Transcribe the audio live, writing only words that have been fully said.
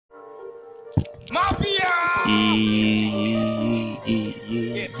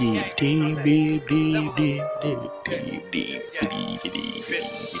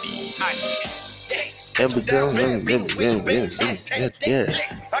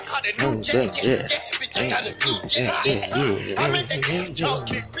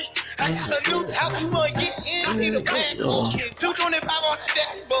I got a new house, you wanna get in, I need a bag on 225 on the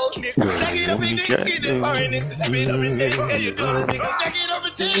dashboard, nigga. Stack it up and then get it burning, nigga. Stack it up and then get you done, nigga. Stack it up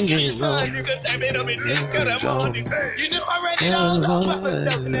and then get your son, nigga. Stack it up and then get him on, nigga. You know I already know all about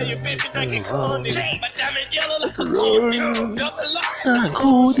myself, and now your bitch is drinking corn, nigga. My diamond yellow like a cold, nigga. Double lock,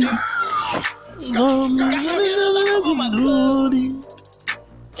 cold, girl, I know you love me.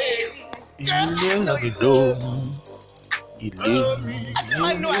 You love me. I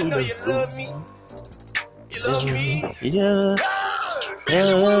know you love me. You love me. Yeah.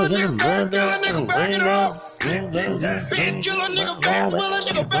 Nigga, back it up. Bitch, kill a nigga,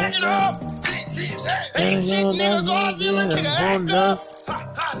 back it up. Ain't shit, nigga, Godzilla, nigga, act up.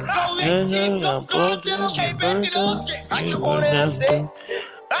 Police, shit, no Godzilla, hey, back it up. How you want to say?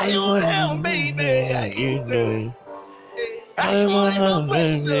 How you want to baby? How you do? How you want to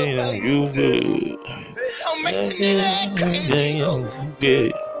baby? How you do? Don't make the nigga act crazy, yo.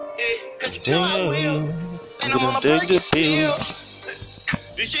 Cause you know I will. And I'm on my take the pill.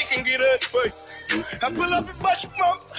 This shit can get ugly for you. I pull up and bust your mouth.